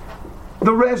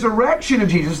 the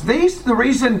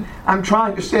reason I'm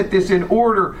trying to set this in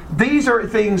order, these are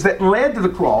things that led to the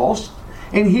cross.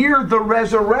 And here the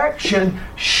resurrection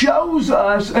shows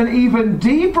us an even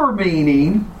deeper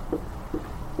meaning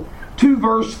to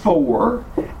verse 4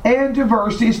 and to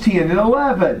verses 10 and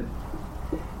 11.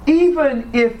 Even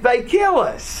if they kill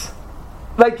us,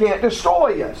 they can't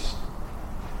destroy us.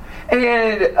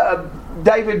 And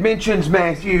David mentions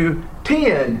Matthew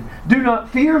 10. Do not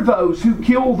fear those who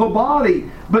kill the body,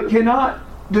 but cannot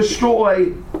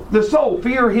destroy the soul.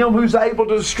 Fear him who's able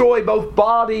to destroy both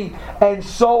body and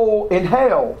soul in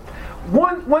hell.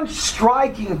 One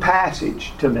striking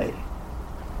passage to me.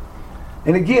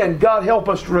 And again, God help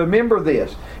us to remember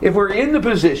this. If we're in the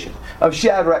position of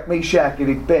Shadrach, Meshach,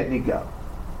 and Abednego,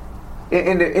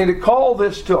 and to call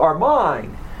this to our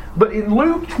mind, but in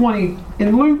Luke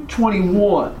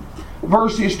 21,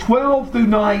 verses 12 through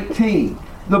 19,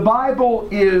 the Bible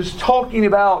is talking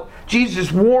about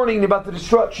Jesus warning about the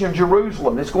destruction of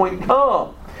Jerusalem. It's going to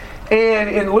come. And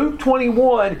in Luke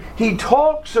 21, he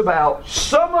talks about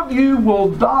some of you will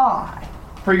die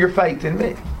for your faith in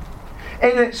me.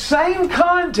 And in that same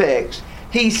context,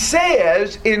 he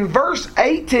says in verse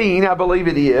 18, I believe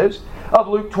it is, of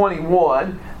Luke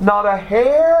 21, not a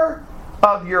hair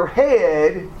of your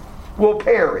head will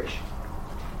perish.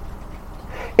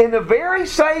 In the very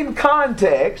same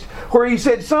context where he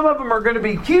said some of them are going to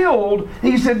be killed,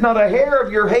 he said not a hair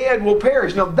of your head will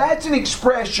perish. Now that's an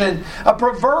expression, a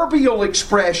proverbial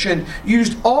expression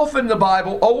used often in the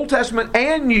Bible, Old Testament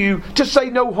and New, to say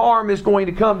no harm is going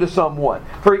to come to someone.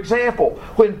 For example,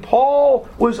 when Paul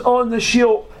was on the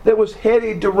ship that was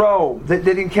headed to Rome, that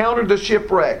encountered the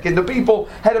shipwreck, and the people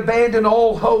had abandoned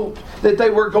all hope that they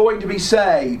were going to be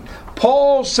saved,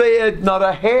 Paul said, not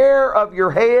a hair of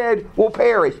your head will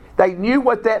perish. They knew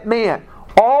what that meant.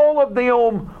 All of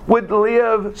them would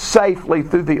live safely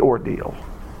through the ordeal.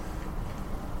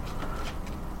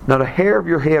 Not a hair of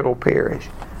your head will perish.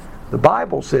 The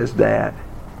Bible says that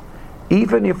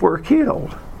even if we're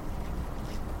killed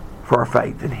for our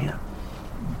faith in Him.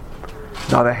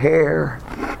 Not a hair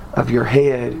of your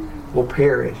head will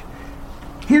perish.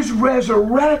 His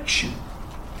resurrection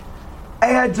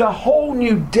adds a whole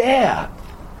new depth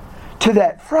to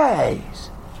that phrase.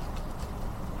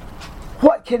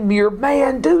 What can mere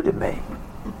man do to me?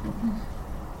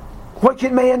 What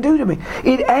can man do to me?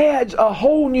 It adds a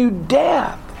whole new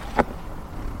depth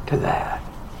to that.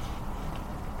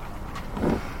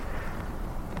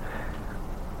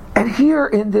 And here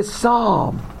in this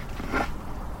psalm,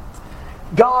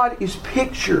 God is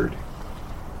pictured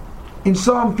in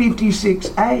Psalm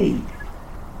 56:8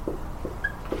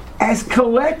 as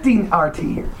collecting our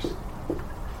tears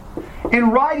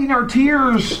and writing our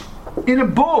tears in a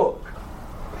book.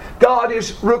 God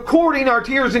is recording our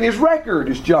tears in His record,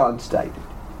 as John stated.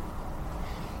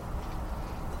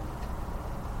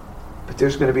 But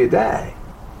there's going to be a day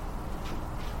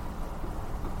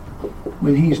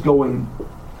when He's going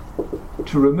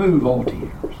to remove all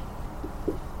tears.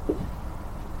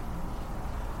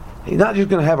 He's not just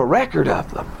going to have a record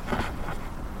of them,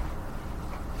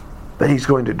 but He's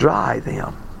going to dry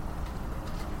them.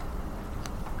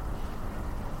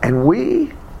 And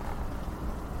we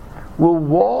will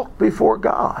walk before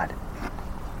God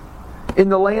in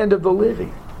the land of the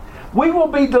living. We will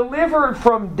be delivered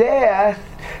from death,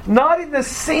 not in the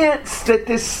sense that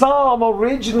this psalm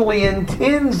originally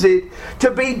intends it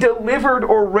to be delivered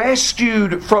or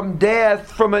rescued from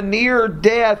death, from a near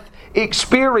death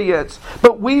experience,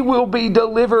 but we will be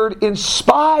delivered in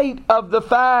spite of the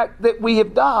fact that we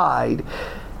have died.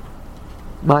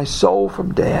 My soul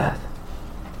from death,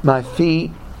 my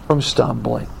feet from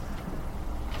stumbling.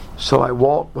 So I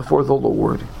walk before the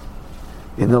Lord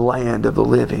in the land of the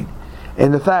living.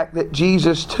 And the fact that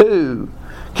Jesus too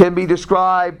can be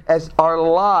described as our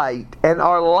light and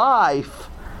our life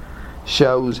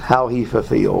shows how He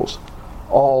fulfills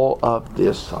all of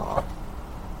this psalm.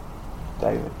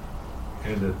 David.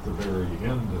 And at the very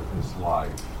end of His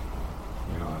life,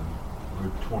 in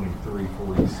Luke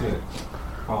 23:46,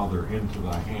 Father, into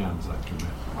Thy hands I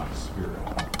commit my spirit.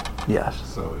 Yes.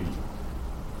 So He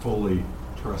fully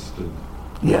trusted,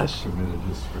 Yes. committed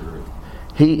His spirit.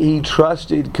 He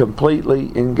trusted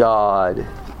completely in God,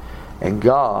 and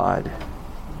God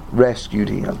rescued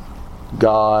him.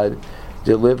 God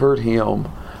delivered him.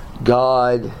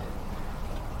 God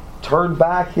turned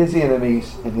back his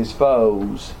enemies and his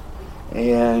foes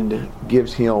and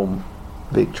gives him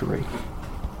victory.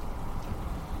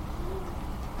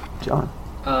 John?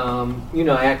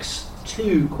 Acts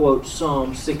 2 quotes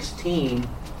Psalm 16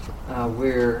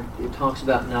 where it talks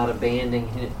about not abandoning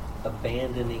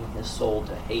his soul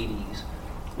to Hades.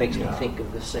 Makes me think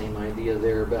of the same idea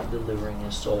there about delivering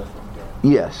his soul from death.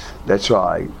 Yes, that's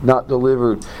right. Not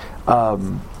delivered.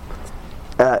 And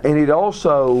it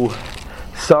also,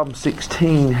 Psalm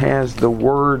 16 has the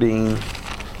wording.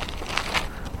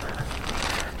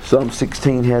 Psalm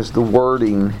 16 has the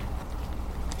wording.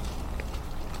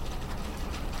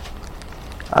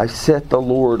 I set the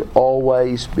Lord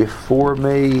always before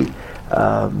me.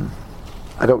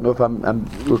 I don't know if I'm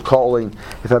recalling,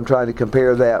 if I'm trying to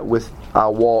compare that with I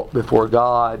walk before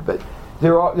God, but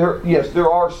there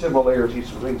are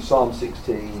similarities between Psalm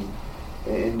 16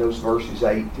 and those verses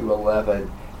 8 through 11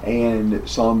 and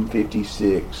Psalm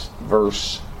 56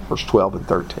 verse 12 and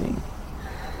 13.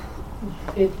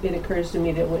 It occurs to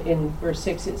me that in verse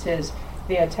 6 it says,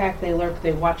 they attack, they lurk,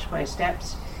 they watch my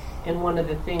steps. And one of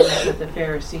the things that the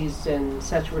Pharisees and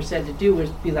such were said to do was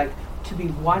to be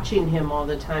watching him all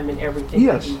the time in everything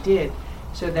that he did.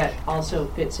 So that also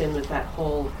fits in with that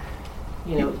whole,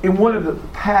 In one of the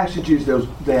passages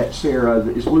that Sarah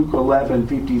is Luke 11,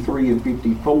 53 and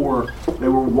 54, they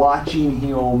were watching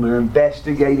him, they're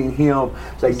investigating him,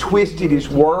 they twisted his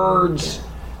words.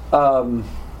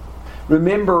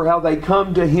 Remember how they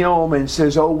come to him and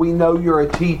says, oh, we know you're a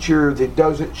teacher that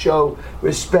doesn't show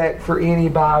respect for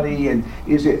anybody, and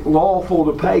is it lawful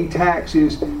to pay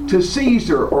taxes to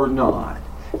Caesar or not?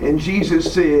 And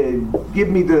Jesus said, give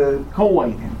me the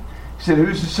coin. And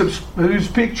he said, whose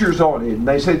picture's on it? And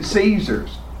they said,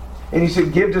 Caesar's. And he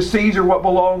said, give to Caesar what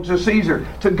belongs to Caesar,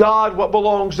 to God what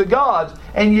belongs to God.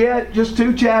 And yet, just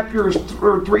 2 chapters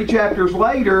or 3 chapters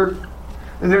later,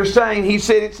 they're saying he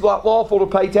said it's lawful to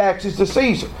pay taxes to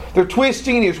Caesar. They're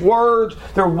twisting his words.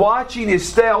 They're watching his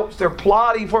steps. They're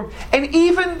plotting for him. And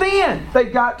even then,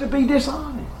 they've got to be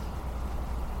dishonest.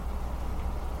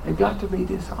 They've got to be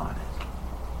dishonest.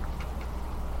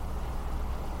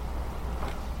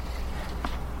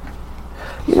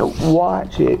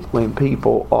 Watch it when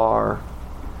people are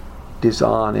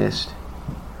dishonest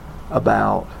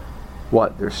about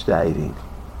what they're stating.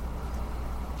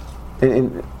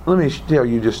 And let me tell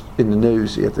you, just in the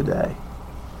news the other day,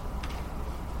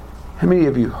 how many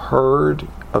of you heard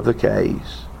of the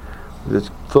case?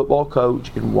 This football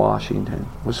coach in Washington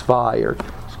was fired.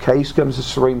 This case comes to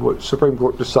the Supreme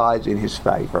Court decides in his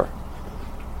favor.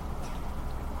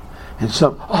 And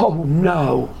oh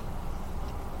no,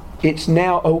 it's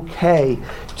now okay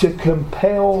to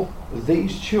compel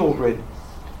these children,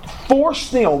 force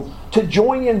them to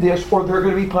join in this or they're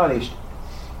going to be punished.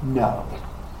 No.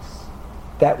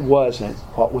 That wasn't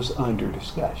what was under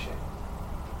discussion.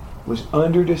 It was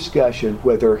under discussion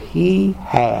whether he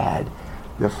had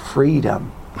the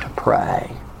freedom to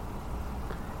pray.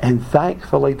 And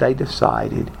thankfully they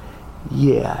decided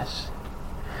yes.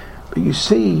 But you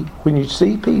see, when you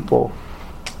see people,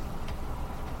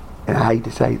 and I hate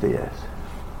to say this,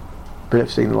 but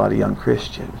I've seen a lot of young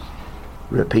Christians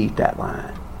repeat that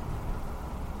line.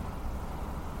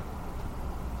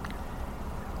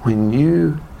 When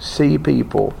you see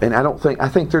people, and I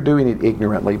think they're doing it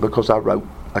ignorantly because I wrote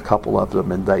a couple of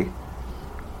them and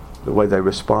the way they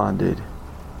responded,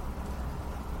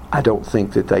 I don't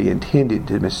think that they intended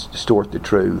to distort the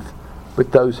truth,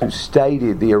 but those who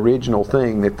stated the original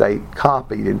thing that they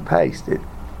copied and pasted,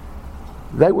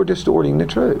 they were distorting the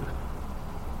truth.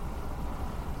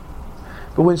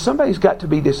 But when somebody's got to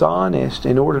be dishonest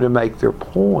in order to make their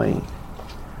point,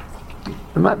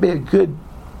 it might be a good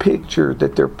picture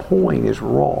that their point is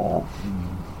wrong.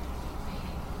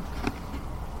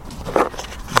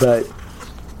 But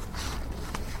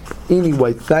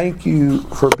Anyway, thank you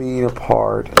for being a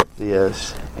part of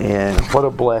this, and what a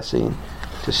blessing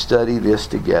to study this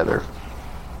together.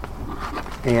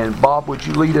 And Bob, would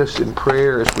you lead us in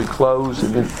prayer as we close?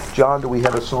 And then, John, do we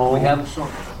have a song? We have a song.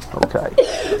 Okay.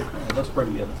 Let's pray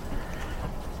together.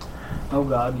 Oh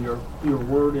God, your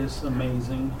word is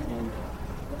amazing, and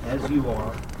as you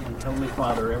are, and Heavenly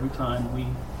Father, every time we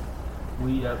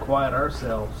quiet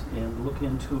ourselves and look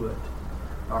into it,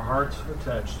 our hearts are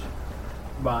touched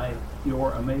by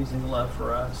your amazing love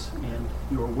for us and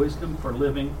your wisdom for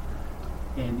living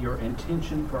and your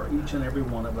intention for each and every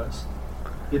one of us.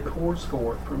 It pours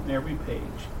forth from every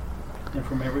page and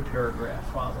from every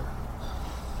paragraph, Father.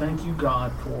 Thank you,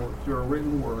 God, for your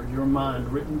written word, your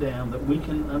mind written down, that we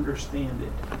can understand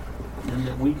it and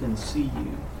that we can see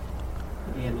you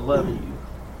and love you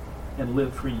and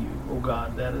live for you. Oh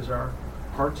God, that is our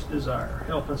heart's desire.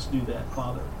 Help us do that,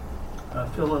 Father.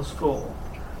 Fill us full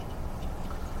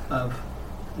of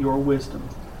your wisdom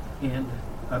and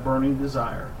a burning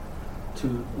desire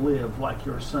to live like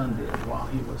your Son did while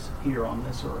he was here on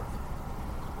this earth.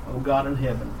 Oh God in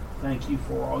heaven, thank you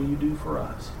for all you do for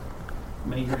us.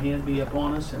 May your hand be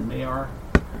upon us, and may your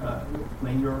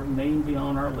name be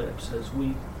on our lips as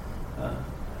we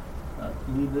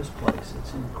leave this place.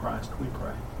 It's in Christ we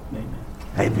pray. Amen.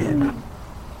 Amen.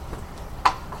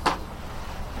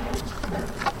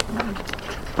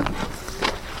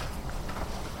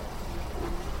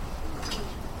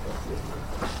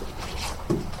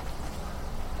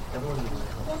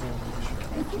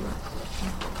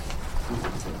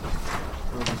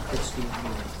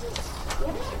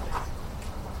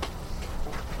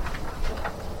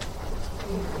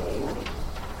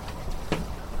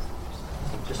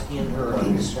 Just hand her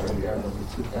this right there.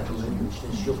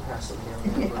 She'll pass it down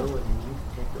that row, and then you can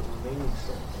take the remaining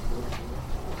stuff and go to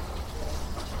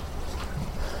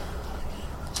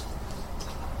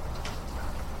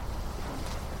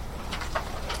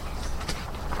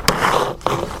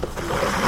the